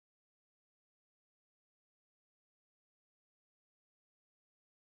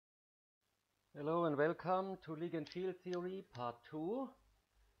Hello and welcome to Ligand Field Theory Part 2.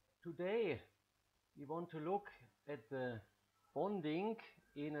 Today we want to look at the bonding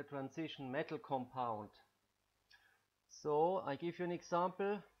in a transition metal compound. So I give you an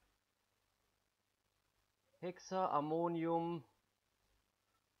example: hexaammonium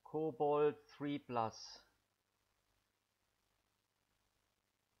cobalt 3+.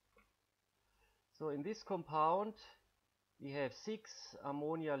 So in this compound we have 6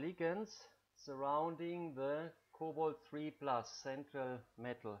 ammonia ligands surrounding the cobalt 3+ central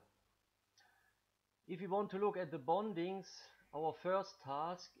metal. If we want to look at the bondings, our first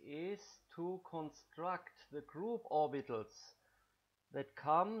task is to construct the group orbitals that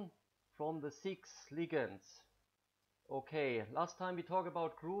come from the 6 ligands. Okay, last time we talked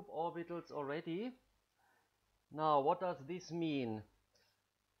about group orbitals already. Now, what does this mean?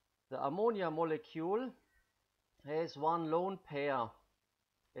 The ammonia molecule has one lone pair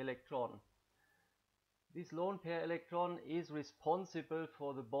electron. This lone pair electron is responsible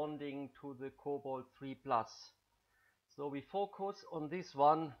for the bonding to the cobalt 3+. So we focus on this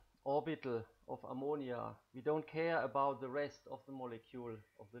one orbital of ammonia. We don't care about the rest of the molecule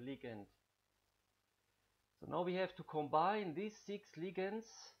of the ligand. So now we have to combine these 6 ligands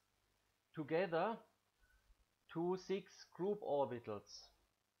together to 6 group orbitals.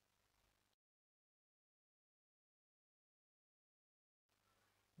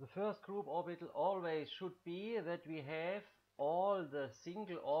 The first group orbital always should be that we have all the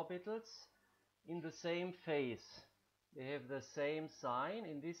single orbitals in the same phase. They have the same sign.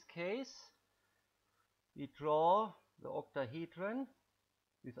 In this case, we draw the octahedron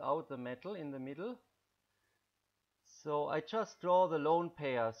without the metal in the middle. So I just draw the lone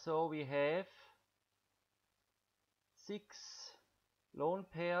pair. So we have 6 lone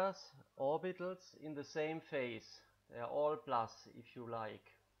pairs orbitals in the same phase. They are all plus, if you like.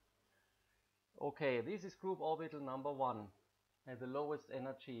 Okay, this is group orbital number 1 at the lowest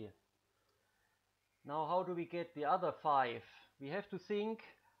energy. Now, how do we get the other 5? We have to think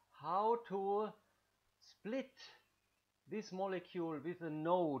how to split this molecule with a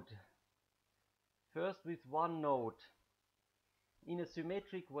node. First with one node in a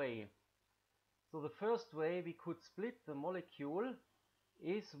symmetric way. So the first way we could split the molecule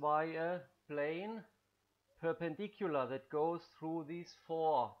is via a plane perpendicular that goes through these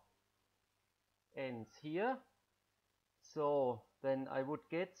 4 ends here. So then I would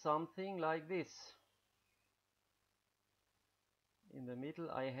get something like this. In the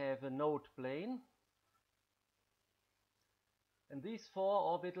middle I have a node plane, and these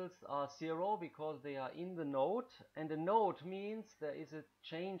 4 orbitals are 0 because they are in the node, and a node means there is a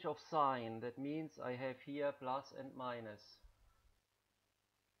change of sign. That means I have here plus and minus.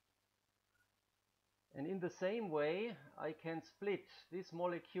 And in the same way I can split this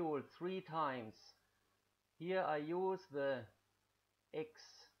molecule 3 times. Here I use the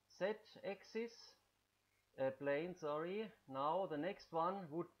XZ axis plane, sorry. Now the next one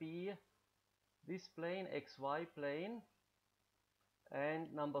would be this plane, XY plane,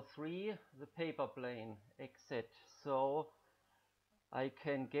 and number 3 the paper plane, XZ. So I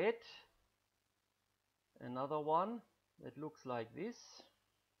can get another one that looks like this.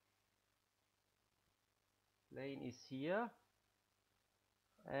 Plane is here,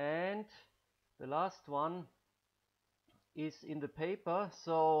 and the last one is in the paper.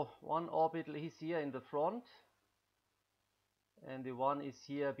 So one orbital is here in the front and the one is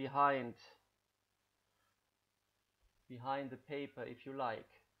here behind the paper, if you like.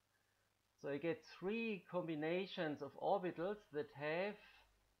 So I get 3 combinations of orbitals that have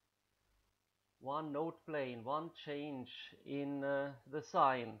one node plane, one change in the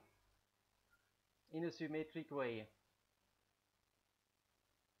sign in a symmetric way.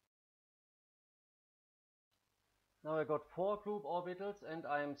 Now I got 4 group orbitals and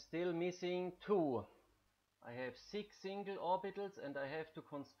I am still missing 2. I have 6 single orbitals and I have to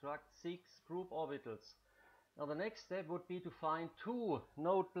construct 6 group orbitals. Now the next step would be to find 2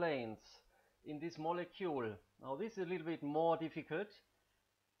 node planes in this molecule. Now this is a little bit more difficult.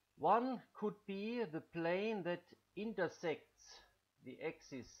 One could be the plane that intersects the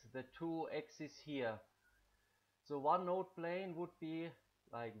axis, the 2 axes here. So one node plane would be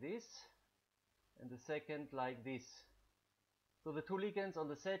like this, and the second like this. So the 2 ligands on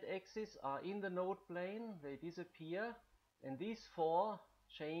the z-axis are in the node plane, they disappear, and these 4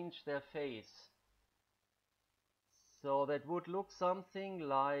 change their phase. So that would look something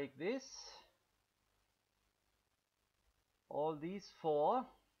like this. All these 4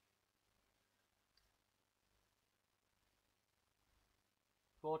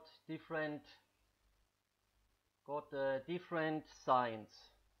 got different signs.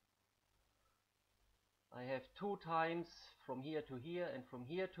 I have 2 times from here to here and from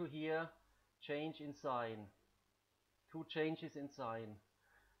here to here change in sign. 2 changes in sign.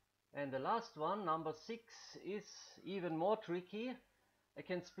 And the last one, number 6, is even more tricky. I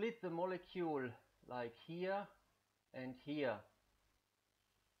can split the molecule like here and here,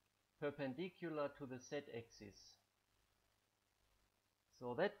 perpendicular to the z-axis.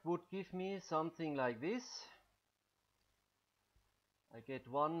 So that would give me something like this. I get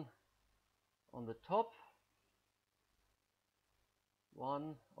one on the top,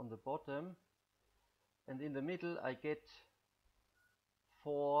 one on the bottom, and in the middle I get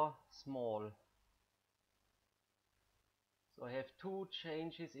 4 small. So I have 2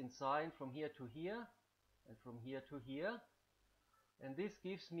 changes in sign from here to here and from here to here, and this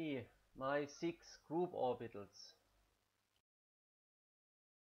gives me my 6 group orbitals.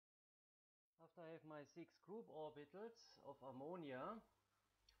 After I have my 6 group orbitals of ammonia,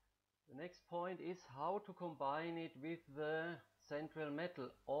 the next point is how to combine it with the central metal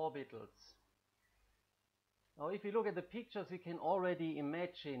orbitals. Now if you look at the pictures, we can already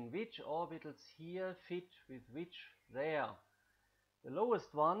imagine which orbitals here fit with which there. The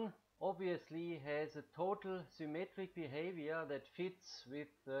lowest one obviously has a total symmetric behavior that fits with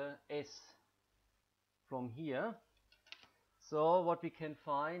the S from here. So what we can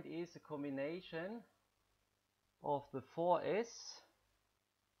find is a combination of the 4s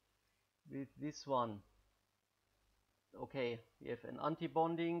with this one. Okay, we have an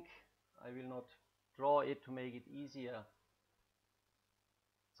antibonding. I will not draw it to make it easier.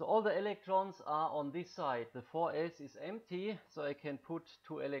 So all the electrons are on this side. The 4s is empty, so I can put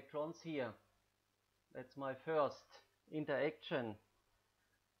 2 electrons here. That's my first interaction.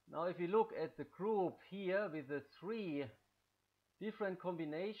 Now if you look at the group here with the 3 different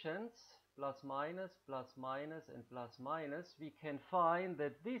combinations, plus minus, and plus minus, we can find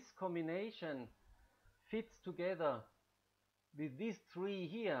that this combination fits together with these 3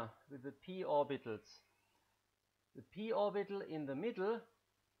 here, with the p orbitals. The p orbital in the middle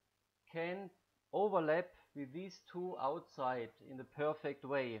can overlap with these 2 outside in the perfect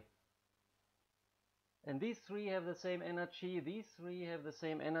way. And these 3 have the same energy, these 3 have the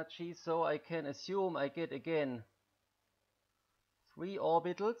same energy, so I can assume I get again 3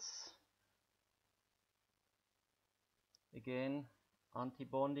 orbitals, again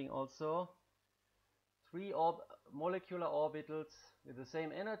antibonding also, 3 molecular orbitals with the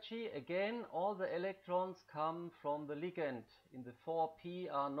same energy. Again, all the electrons come from the ligand. In the 4p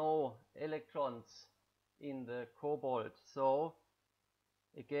are no electrons in the cobalt, so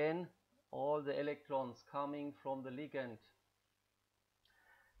again all the electrons coming from the ligand.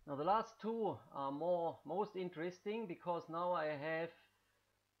 Now the last 2 are most interesting, because now I have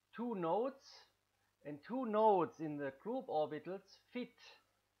 2 nodes, and 2 nodes in the group orbitals fit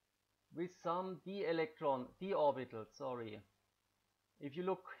with some d orbitals, sorry. If you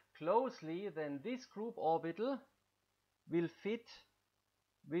look closely, then this group orbital will fit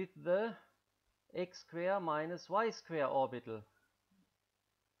with the x square minus y square orbital.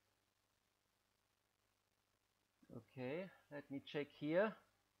 Okay, let me check here.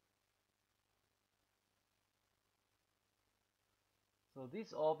 So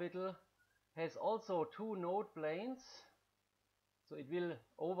this orbital has also 2 node planes, so it will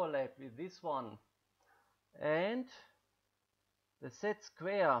overlap with this one. And the z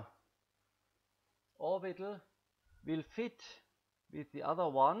square orbital will fit with the other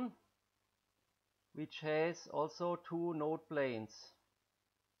one, which has also 2 node planes.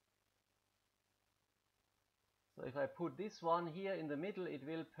 So if I put this one here in the middle, it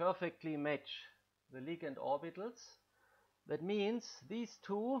will perfectly match the ligand orbitals. That means these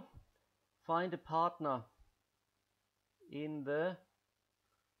 2 find a partner in the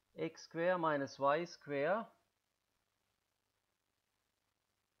x square minus y square,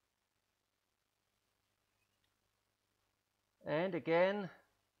 and again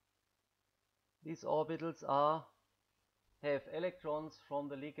these orbitals have electrons from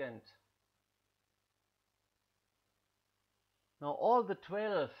the ligand. Now all the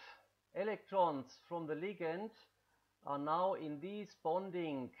 12 electrons from the ligand are now in these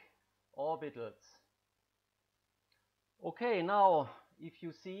bonding orbitals. Okay, now if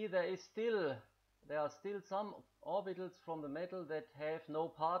you see, there are still some orbitals from the metal that have no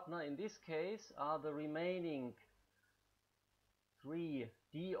partner. In this case are the remaining 3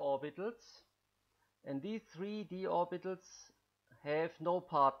 d orbitals, and these 3 d orbitals have no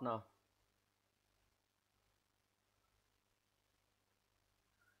partner.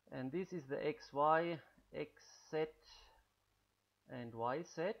 And this is the xy, xz and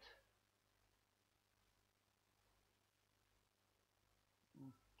yz.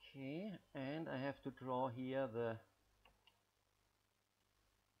 Okay, and I have to draw here the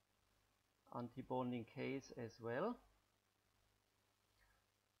antibonding case as well.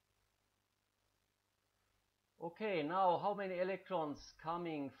 Okay, now how many electrons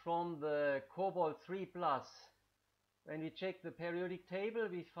coming from the cobalt 3 plus? When we check the periodic table,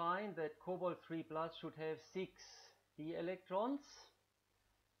 we find that cobalt 3 plus should have 6 d electrons.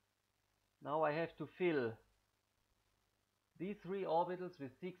 Now I have to fill these 3 orbitals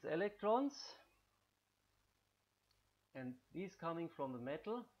with 6 electrons, and these coming from the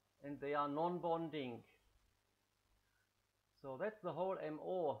metal, and they are non-bonding. So that's the whole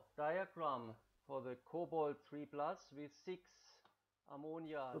MO diagram for the cobalt 3 plus with 6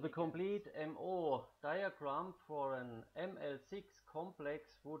 ammonia. So the complete MO diagram for an Ml6 complex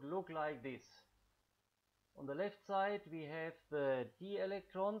would look like this. On the left side we have the d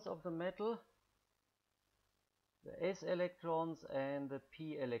electrons of the metal, the s electrons and the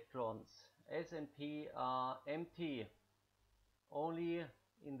p electrons. S and p are empty. Only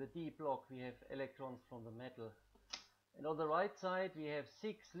in the d block we have electrons from the metal. And on the right side we have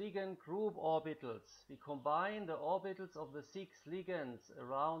 6 ligand group orbitals. We combine the orbitals of the 6 ligands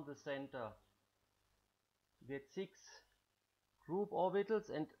around the center. We get 6 group orbitals,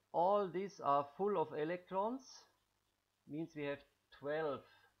 and all these are full of electrons. Means we have 12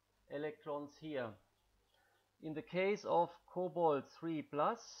 electrons here. In the case of cobalt 3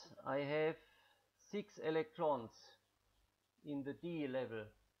 plus, I have 6 electrons in the d level.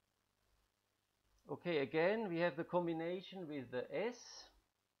 Okay, again we have the combination with the s,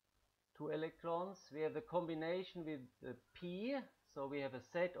 2 electrons. We have the combination with the p, so we have a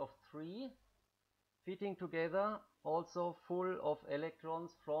set of 3 fitting together, also full of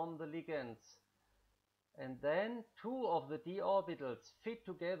electrons from the ligands. And then 2 of the d orbitals fit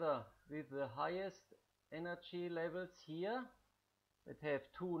together with the highest energy levels here that have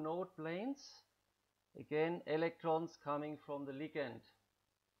 2 node planes. Again, electrons coming from the ligand.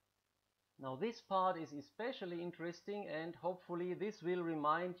 Now this part is especially interesting, and hopefully this will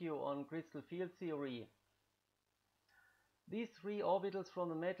remind you on crystal field theory. These 3 orbitals from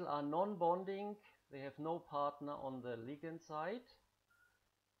the metal are non-bonding. They have no partner on the ligand side.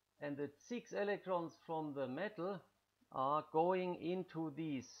 And the 6 electrons from the metal are going into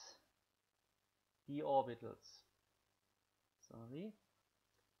these d orbitals. Sorry.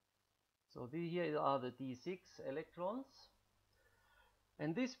 So here are the d6 electrons.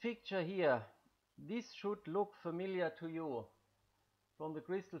 And this picture here, this should look familiar to you from the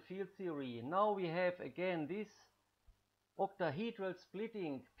crystal field theory. Now we have again this octahedral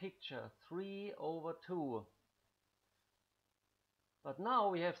splitting picture, 3/2. But now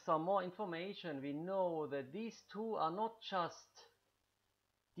we have some more information. We know that these 2 are not just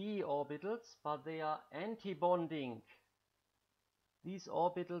d orbitals, but they are anti-bonding. These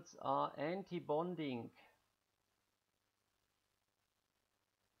orbitals are anti-bonding.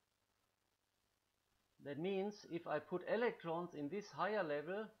 That means if I put electrons in this higher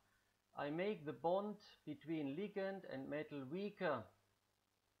level, I make the bond between ligand and metal weaker.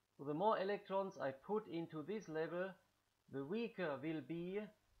 So the more electrons I put into this level, the weaker will be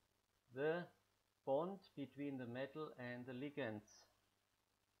the bond between the metal and the ligands.